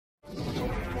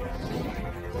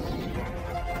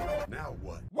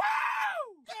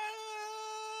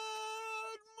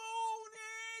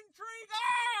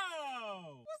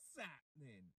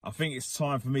I think it's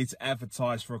time for me to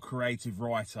advertise for a creative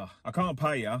writer. I can't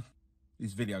pay you.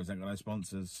 These videos ain't got no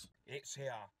sponsors. It's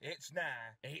here, it's now,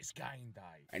 it's game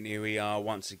day. And here we are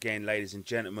once again, ladies and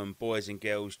gentlemen, boys and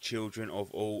girls, children of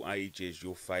all ages,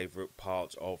 your favourite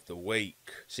part of the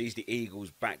week. Sees the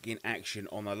Eagles back in action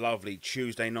on a lovely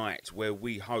Tuesday night where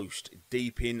we host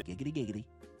Deep in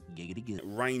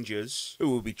Rangers, who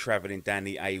will be travelling down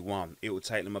the A1. It will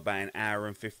take them about an hour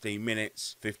and 15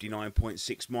 minutes,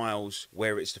 59.6 miles,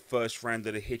 where it's the first round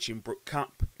of the Hinchingbrooke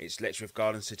Cup. It's Letchworth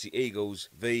Garden City Eagles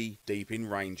v Deep in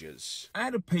Rangers. How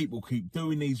do people keep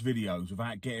doing these videos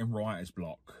without getting writer's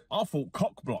block? I thought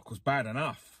cock block was bad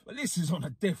enough, but this is on a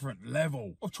different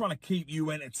level of trying to keep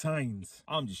you entertained.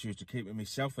 I'm just used to keeping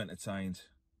myself entertained.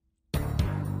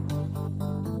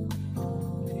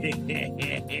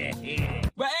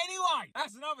 But anyway,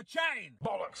 that's another chain.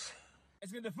 Bollocks.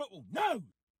 Let's get to football. No!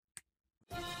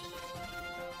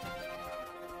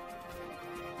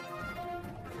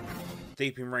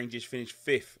 Deep in Rangers finished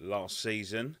 5th last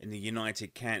season in the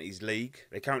United Counties League.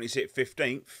 They currently sit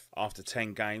 15th after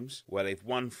 10 games, where they've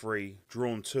won 3,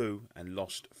 drawn 2 and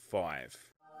lost 5.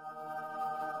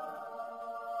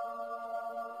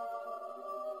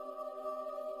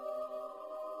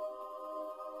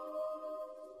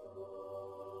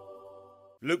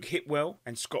 Luke Hipwell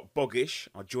and Scott Boggish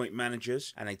are joint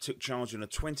managers, and they took charge on the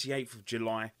 28th of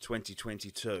July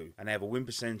 2022, and they have a win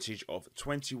percentage of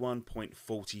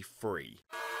 21.43.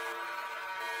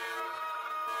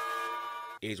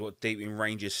 Here's what Deep in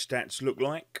Rangers stats look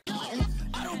like. I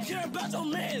don't care about your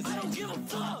mans, I don't give a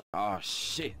fuck. Oh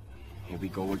shit, here we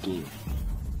go again.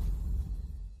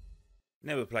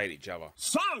 Never played each other.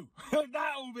 So,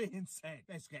 that all being said,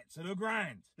 let's get to the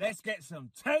grind. Let's get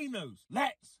some T-news.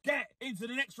 Let's get into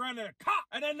the next round of the cup,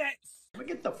 and then let's...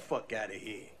 Get the fuck out of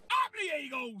here. Up the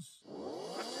Eagles!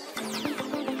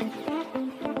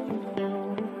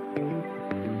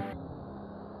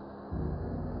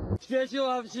 Special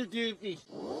officer duty.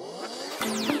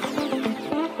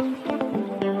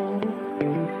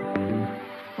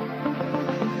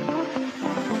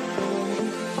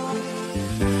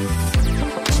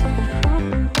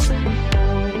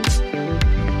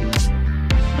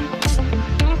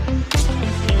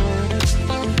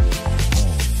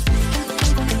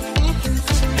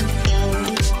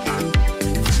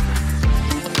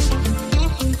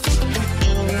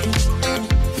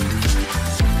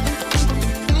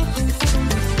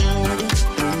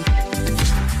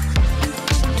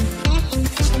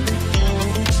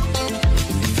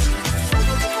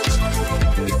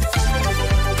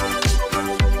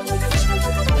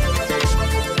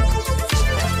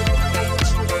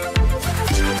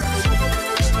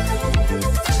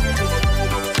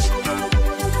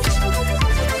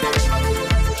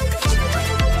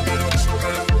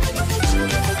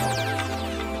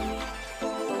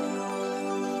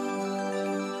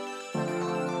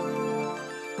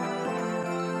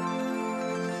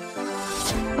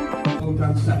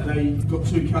 Done Saturday, got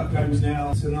 2 cup games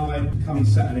now. Tonight, coming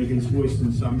Saturday against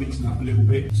Royston, so I'm mixing up a little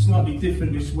bit. Slightly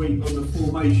different this week on the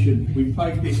formation. We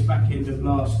played this back end of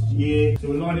last year, so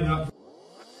we're lining up.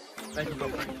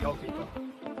 Goalkeeper.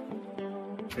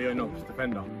 Theo Knox,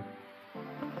 defender.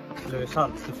 Lewis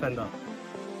Hunt, defender.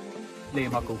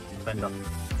 Liam Huckle, defender.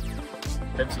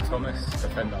 Dempsey Thomas,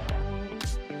 defender.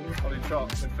 Ollie Trott,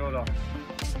 midfielder.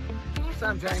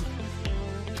 Sam James.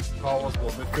 Carl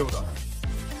Osborne, midfielder.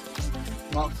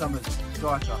 Mark Summers,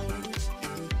 striker.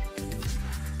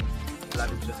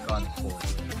 Lavin's just gone forward.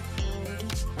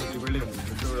 Rosie Williams,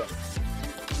 midfielder.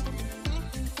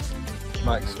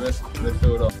 Mike Smith,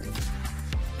 midfielder.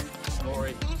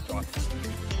 Laurie, striker.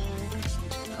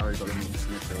 Harry got a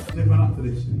midfielder. Everyone up for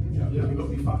this? Yeah, we've got to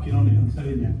be fucking on it, I'm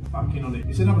telling you. Fucking on it.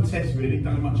 It's another test really,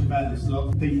 don't know much about this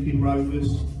lot. Deep in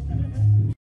Rovers.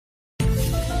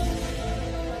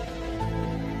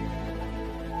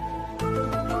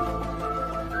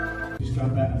 Go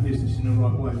about the business in the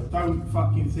right way. Don't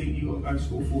fucking think you've got to go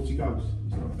score 40 goals.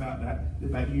 It's not about that. It's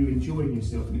about you enjoying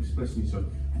yourself and expressing yourself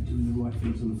and doing the right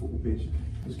things on the football pitch.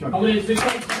 Let's go.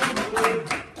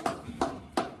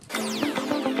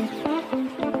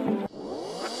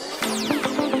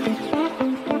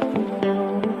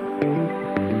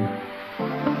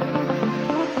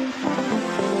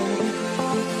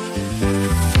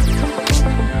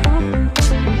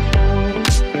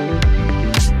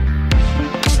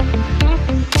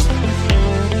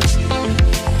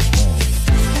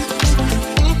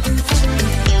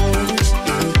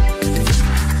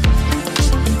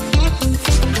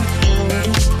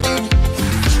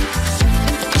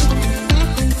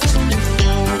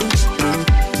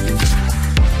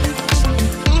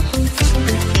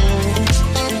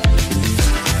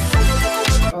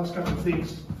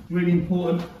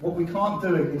 important. What we can't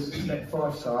do against the net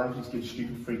 5 side is give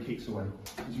stupid free kicks away.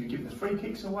 Because if you give the free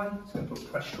kicks away, it's going to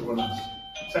put pressure on us.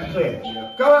 Is that clear?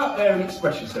 Yeah. Go out there and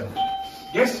express yourself.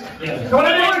 Yes? Yeah. Come on,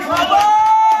 everyone!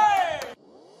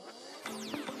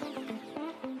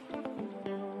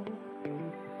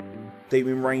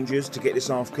 Deeping Rangers to get this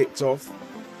half kicked off,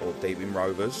 or Deeping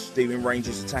Rovers. Deeping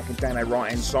Rangers attacking down our right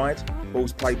hand side.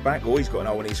 Ball's played back. Oh, he's got an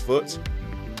hole in his foot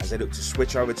as they look to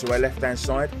switch over to our left hand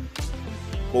side.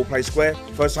 Ball played square.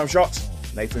 First time shot.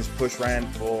 Nathan's push round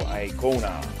for a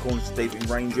corner. Corner to Deeping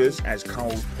Rangers as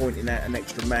Cole's pointing at an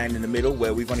extra man in the middle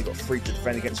where we've only got 3 to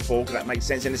defend against 4. That makes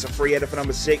sense. And it's a free header for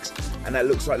number 6. And that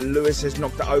looks like Lewis has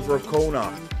knocked it over a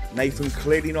corner. Nathan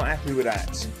clearly not happy with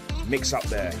that. Mix up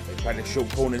there. They played a short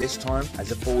corner this time as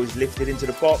the ball is lifted into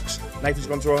the box. Nathan's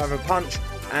gone to have a punch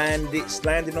and it's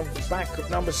landed on the back of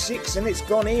number 6 and it's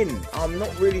gone in. I'm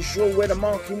not really sure where the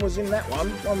marking was in that one.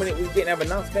 1 minute we didn't have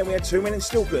enough, then we had 2 minutes,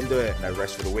 still couldn't do it. No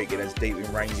rest for the wicked as Deeping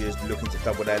Rangers looking to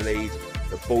double their lead.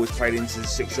 The ball is played into the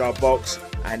 6-yard box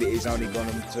and it is only gone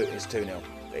to, it's 2-0.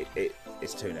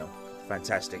 It's 2-0.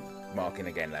 Fantastic marking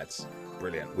again, lads.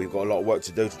 Brilliant. We've got a lot of work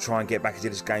to do to try and get back into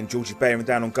this game. Georgie bearing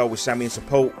down on goal with Sammy in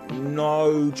support.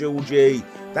 No, Georgie.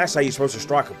 That's how you're supposed to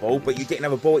strike a ball, but you didn't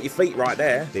have a ball at your feet right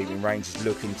there. Deeping Rangers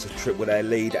looking to triple their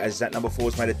lead as that number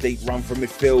 4's made a deep run from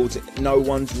midfield. No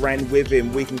one's ran with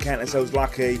him. We can count ourselves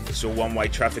lucky. It's all one-way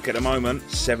traffic at the moment.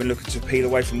 7 looking to peel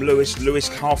away from Lewis. Lewis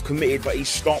half committed, but he's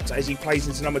stopped as he plays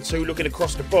into number 2, looking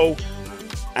across the ball.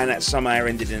 And that somehow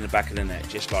ended in the back of the net,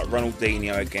 just like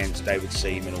Ronaldinho against David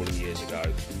Seaman all the years ago.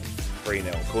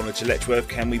 3-0. Corner to Letchworth.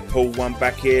 Can we pull one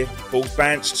back here? Ball's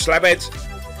bounced. Slabhead.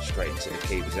 Straight into the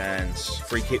keeper's hands.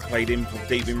 Free kick played in from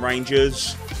Deeping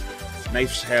Rangers.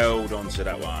 Nath's held onto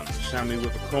that one. Sammy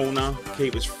with a corner.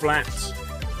 Keeper's flat.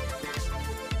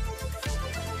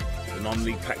 The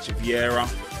non-league patch of Vieira.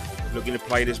 Looking to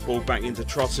play this ball back into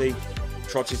Trotty.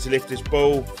 Trotty to lift this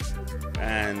ball.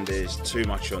 And there's too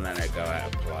much on that net go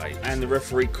out of play. And the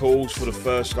referee calls for the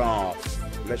first half.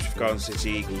 Letchworth Garden City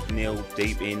Eagles 0,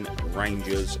 Deeping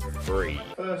Rangers 3.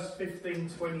 First 15,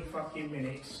 20 fucking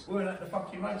minutes, we're at the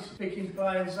fucking race, picking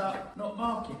players up, not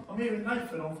marking. I'm hearing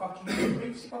Nathan on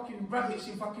fucking fucking rabbits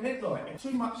in fucking headlight. And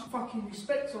too much fucking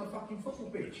respect on a fucking football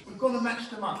pitch. We've got to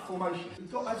match them up, formation.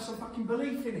 We've got to have some fucking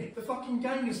belief in it. The fucking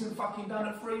game isn't fucking done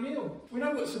at 3-0. We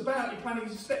know what it's about. You're playing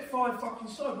as a step 5 fucking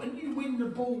side. When you win the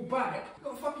ball back, you've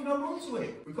got to fucking hold on to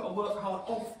it. We've got to work hard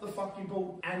off the fucking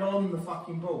ball and on the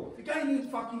fucking ball. The game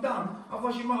isn't fucking done,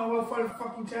 otherwise you might as well throw the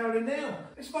fucking towel in now.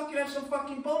 Let's fucking have some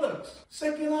fucking bollocks.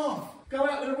 Second half, go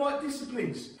out with the right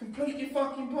disciplines, complete your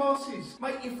fucking passes,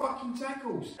 make your fucking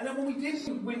tackles, and then when we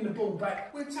did win the ball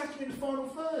back, we're attacking in the final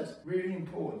third. Really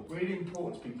important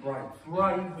to be brave.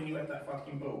 Brave when you have that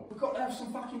fucking ball. We've got to have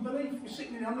some fucking belief. We're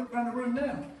sitting here, I'm looking around the room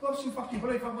now. We've got to have some fucking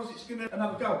belief, otherwise it's going to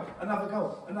another goal, another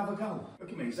goal, another goal. Look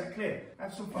at me, is that clear?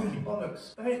 Have some fucking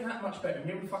bollocks. They ain't that much better than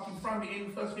you. We fucking thrown it in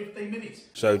the first 15 minutes.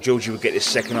 So Georgie would get this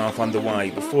second half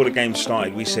underway. Before the game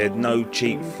started, we said no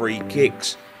cheap free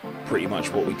kicks. Pretty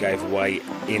much what we gave away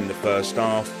in the first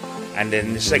half. And then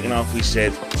in the second half, we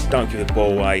said don't give the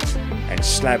ball away. And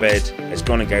Slabhead has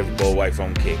gone and gave the ball away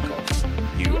from kick-off.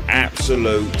 You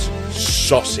absolute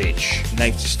sausage.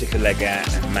 Nate to stick a leg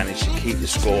out and managed to keep the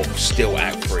score still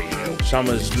at 3-0.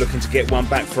 Summers looking to get one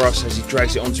back for us as he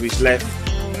drags it onto his left.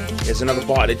 There's another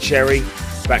bite of the cherry.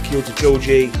 Back heel to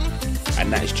Georgie.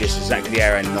 And that is just exactly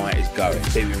how our night is going.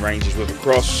 Deeping Rangers with a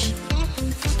cross.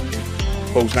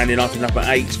 Ball's landing up in number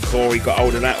 8. Corey got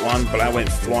hold of that one, but that went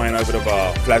flying over the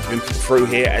bar. Flag's been put through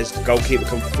here as the goalkeeper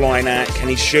comes flying out. Can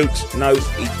he shoot? No,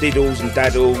 he diddles and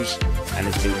daddles, and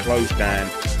it's been closed down.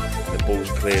 And the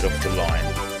ball's cleared off the line.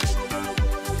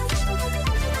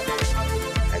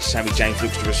 As Sammy James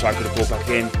looks to recycle the ball back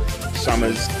in,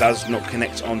 Summers does not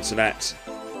connect onto that.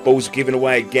 Ball's given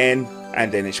away again,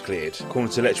 and then it's cleared. Corner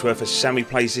to Letchworth as Sammy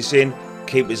plays this in.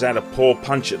 Keeper's had a poor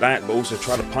punch at that, but also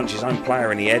tried to punch his own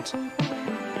player in the head.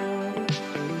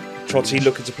 Trotty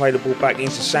looking to play the ball back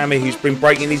into Sammy, who's been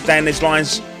breaking these down his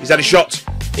lines. He's had a shot.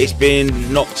 It's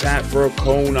been knocked out for a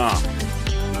corner.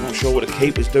 I'm not sure what the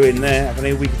keeper's doing there. I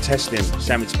think we can test him.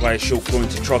 Sammy to play a short corner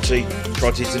to Trotty.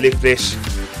 Trotty to lift this.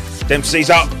 Dempsey's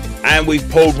up, and we've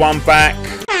pulled one back.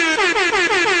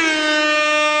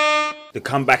 The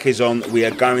comeback is on. We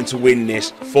are going to win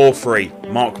this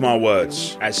 4-3. Mark my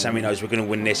words. As Sammy knows we're going to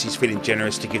win this, he's feeling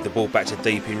generous to give the ball back to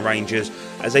Deeping Rangers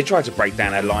as they try to break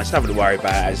down our lines. Nothing to worry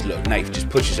about as, look, Nath just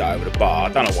pushes it over the bar.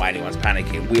 I don't know why anyone's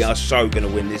panicking. We are so going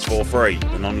to win this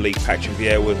 4-3. The non-league patch of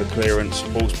Vieira with a clearance.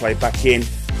 Ball's played back in.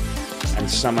 And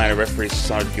somehow the referee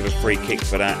decided to give a free kick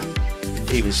for that.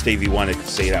 Even Stevie Wonder could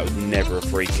see that was never a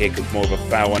free kick. It was more of a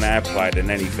foul on our player than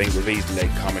anything, with his leg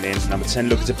coming in. Number 10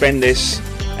 looking to bend this,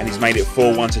 and he's made it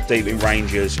 4-1 to Deep in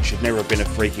Rangers. It should never have been a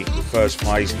free kick in the first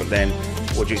place, but then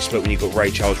what do you expect when you've got Ray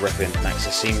Charles reffing? Max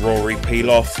has seen Rory peel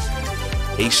off.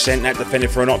 He sent that defender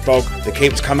for a hot dog. The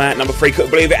keeper's come out, number 3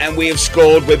 couldn't believe it, and we have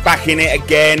scored. We're back in it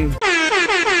again.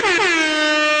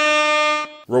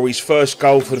 Rory's first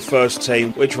goal for the first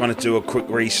team. We're trying to do a quick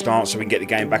restart so we can get the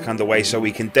game back underway, so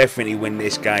we can definitely win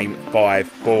this game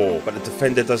 5-4. But the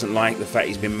defender doesn't like the fact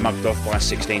he's been mugged off by a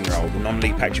 16-year-old. The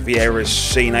non-league Patrick Vieira's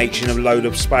seen H in a load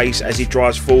of space as he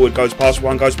drives forward, goes past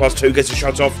 1, goes past 2, gets a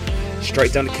shot off,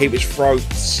 straight down the keeper's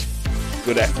throats.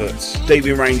 Good efforts. Deep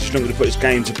in range is not going to put his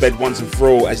game to bed once and for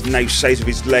all, as Nave saves with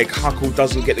his leg. Huckle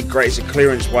doesn't get the greatest of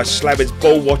clearance while Slabbard's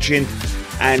ball watching,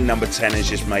 and number 10 has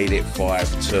just made it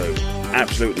 5-2.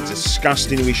 Absolutely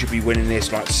disgusting. We should be winning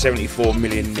this like 74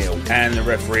 million nil. And the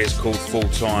referee has called full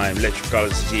time. Letchworth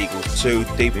Garden City Eagles 2,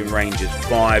 Deep in Rangers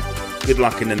 5. Good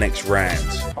luck in the next round.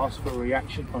 Ask for a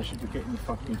reaction. I should be getting the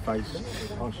fucking face.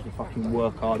 I should fucking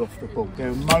work hard off the ball. There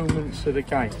are moments of the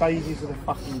game, stages of the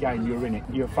fucking game. You're in it.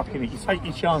 You're fucking it. You take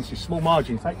your chances, small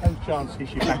margins. Take those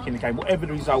chances. You're back in the game. Whatever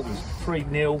the result is,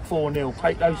 3-0, 4-0.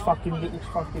 Take those fucking little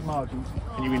fucking margins,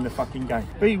 and you're in the fucking game.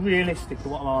 Be realistic to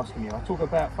what I'm asking you. I talk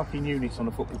about fucking units on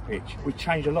the football pitch. We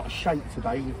changed a lot of shape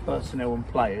today with personnel and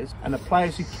players, and the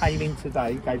players who came in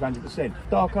today gave 100%.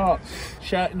 Dark arts,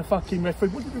 shouting the fucking referee.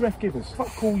 What did the ref give us?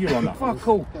 Fuck all, Your Honour. Fuck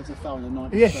all.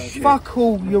 Yeah, fuck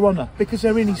all, Your Honour, because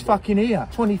they're in his fucking ear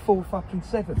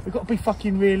 24-7. We've got to be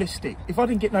fucking realistic. If I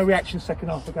didn't get no reaction second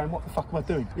half, I'm going, what the fuck am I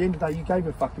doing? At the end of the day, you gave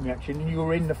a fucking reaction and you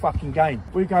were in the fucking game.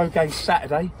 We go against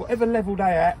Saturday, whatever level they're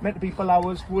at, meant to be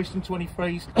below us, Royston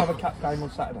 23s, another cup game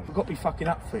on Saturday. We've got to be fucking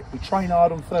up for it. We train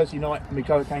hard on Thursday night and we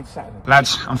go against Saturday.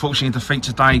 Lads, unfortunately defeat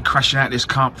today, crashing out this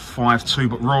cup 5-2,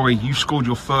 but Rory, you scored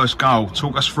your first goal.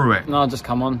 Talk us through it. No, just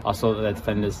come on. I saw that the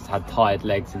defenders had tired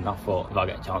legs and I thought if I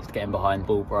get a chance to get in behind,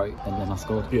 ball broke, and then I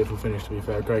scored. Beautiful finish, to be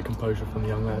fair. Great composure from the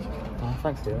young lad. Oh,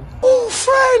 thanks, dear.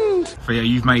 Thea,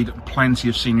 you've made plenty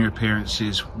of senior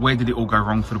appearances. Where did it all go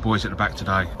wrong for the boys at the back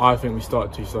today? I think we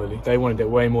started too slowly. They wanted it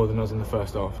way more than us in the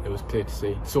first half. It was clear to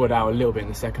see. Sorted out a little bit in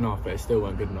the second half, but it still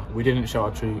weren't good enough. We didn't show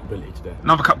our true ability today.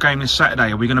 Another cup game this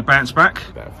Saturday. Are we going to bounce back?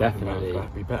 Definitely.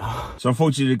 Be better. So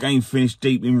unfortunately the game finished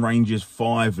Deep in Rangers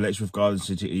 5, Letchworth Garden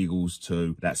City Eagles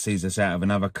 2. That sees us out of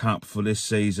another cup for this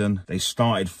season. They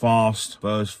started fast,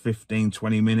 first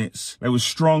 15-20 minutes. They were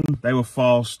strong, they were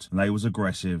fast, and they was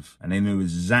aggressive. And they knew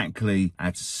exactly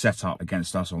how to set up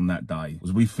against us on that day.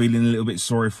 Was we feeling a little bit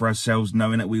sorry for ourselves,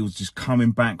 knowing that we was just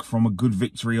coming back from a good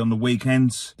victory on the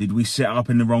weekends? Did we set up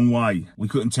in the wrong way? We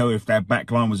couldn't tell if their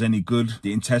back line was any good.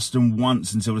 Didn't test them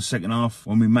once until the second half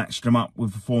when we matched them up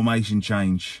with a formation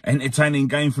change. Entertaining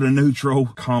game for the neutral.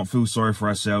 Can't feel sorry for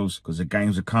ourselves because the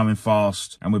games are coming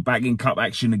fast. And we're back in cup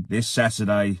action this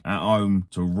Saturday at home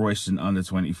to Royston under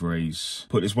 23s.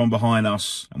 Put this one behind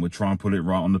us and we'll try and put it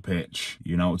right on the pitch.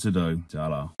 You know what to do.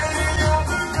 Ta-la.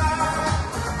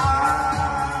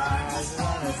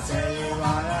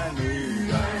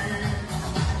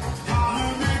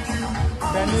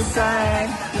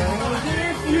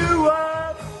 If you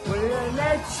up, we'll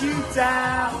let you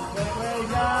down. When we're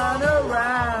gonna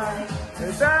run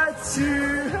without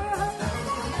you.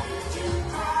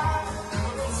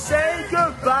 Say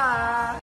goodbye.